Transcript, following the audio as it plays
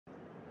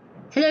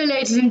Hello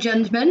ladies and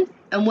gentlemen,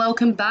 and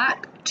welcome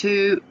back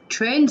to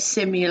Train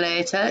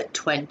Simulator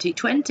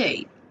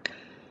 2020.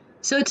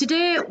 So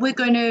today we're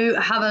going to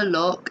have a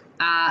look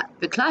at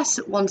the Class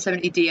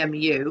 170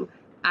 DMU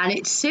and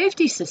its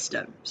safety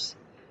systems.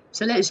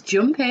 So let's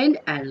jump in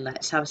and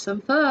let's have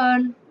some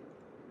fun.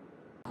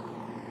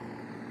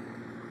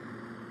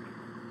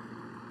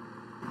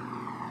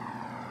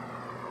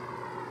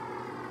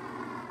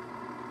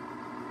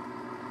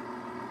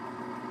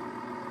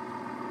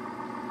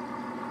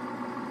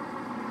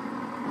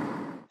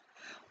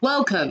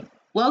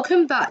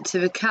 Welcome back to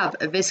the cab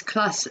of this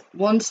Class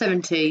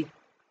 170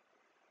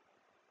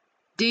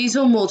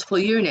 diesel multiple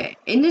unit.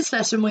 In this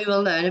lesson we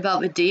will learn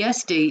about the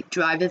DSD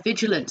driver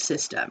vigilance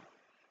system.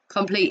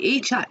 Complete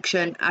each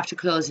action after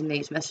closing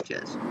these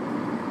messages.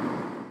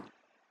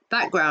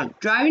 Background: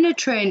 driving a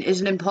train is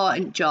an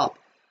important job.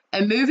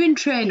 A moving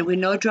train with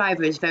no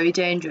driver is very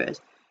dangerous.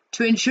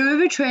 To ensure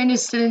the train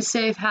is still in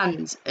safe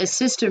hands, a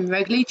system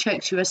regularly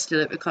checks you are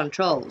still at the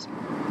controls.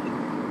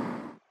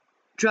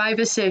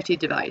 Driver safety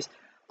device.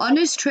 On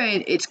this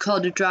train, it's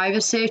called a driver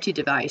safety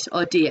device,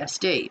 or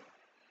DSD.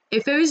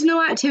 If there is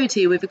no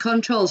activity with the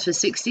controls for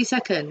 60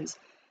 seconds,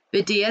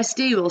 the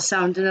DSD will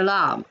sound an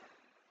alarm.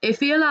 If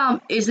the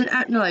alarm isn't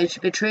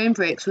acknowledged, the train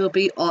brakes will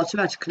be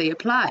automatically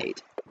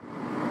applied.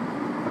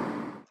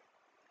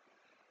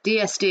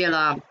 DSD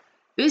alarm.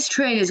 This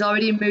train is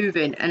already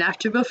moving, and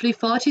after roughly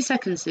 40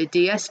 seconds, the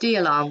DSD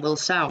alarm will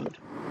sound.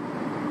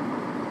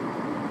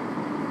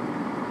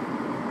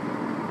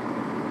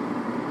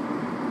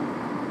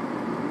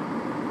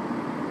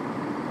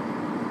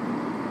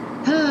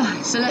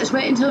 So let's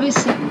wait until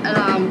this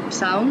alarm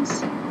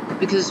sounds,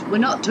 because we're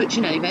not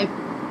touching anything.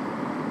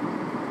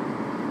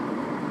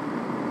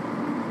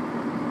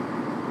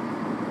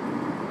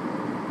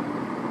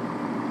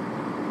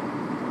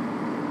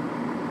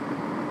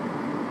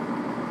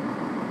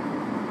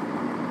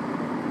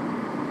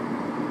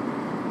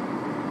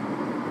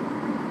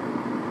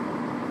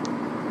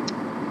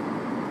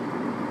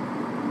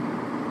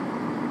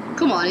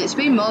 Come on, it's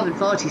been more than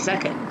 40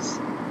 seconds.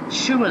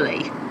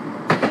 Surely.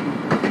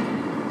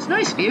 It's a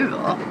nice view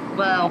though.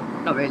 Well,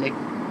 not really.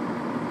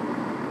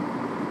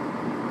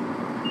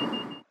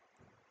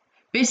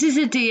 This is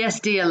a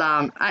DSD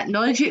alarm.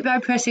 Acknowledge it by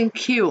pressing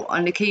Q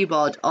on the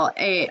keyboard or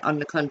A on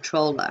the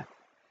controller.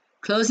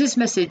 Close this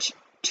message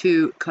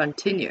to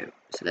continue.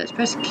 So let's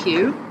press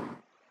Q.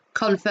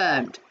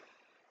 Confirmed.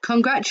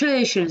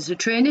 Congratulations, the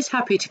train is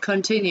happy to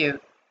continue.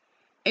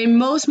 In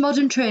most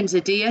modern trains,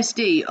 a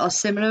DSD or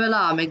similar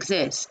alarm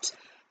exists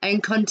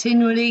and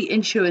continually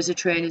ensures the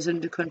train is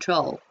under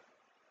control.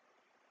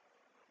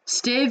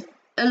 Stay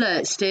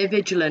alert, stay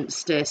vigilant,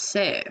 stay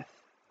safe.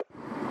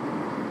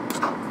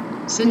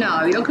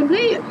 Scenario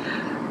complete.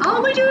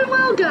 Are we doing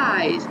well,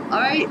 guys?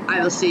 Alright,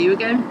 I will see you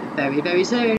again very, very soon.